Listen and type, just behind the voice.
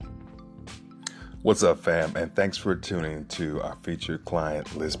What's up, fam? And thanks for tuning to our featured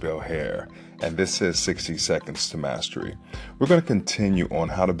client, Lisbel Hare. And this is 60 Seconds to Mastery. We're going to continue on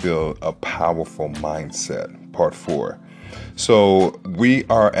how to build a powerful mindset, part 4. So we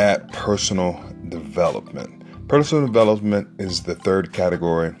are at personal development. Personal development is the third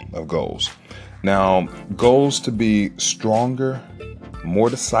category of goals. Now, goals to be stronger, more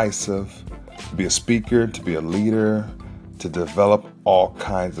decisive, to be a speaker, to be a leader, to develop all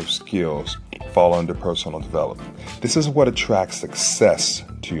kinds of skills fall under personal development. This is what attracts success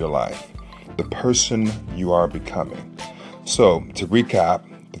to your life, the person you are becoming. So, to recap,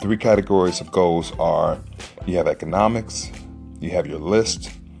 the three categories of goals are you have economics, you have your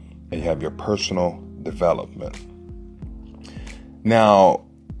list, and you have your personal development. Now,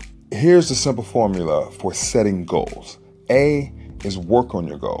 here's the simple formula for setting goals. A is work on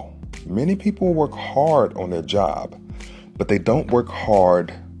your goal. Many people work hard on their job, but they don't work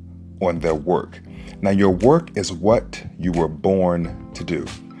hard on their work. Now, your work is what you were born to do.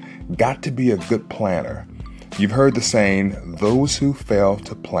 Got to be a good planner. You've heard the saying, those who fail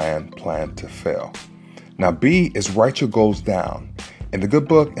to plan to fail. Now, B is write your goals down. In the good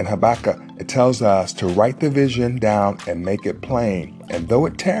book in Habakkuk, it tells us to write the vision down and make it plain. And though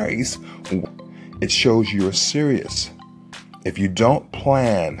it tarries, it shows you are serious. If you don't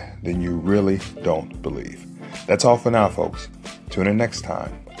plan, then you really don't believe. That's all for now, folks. Tune in next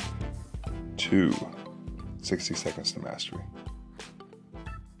time to 60 Seconds to Mastery.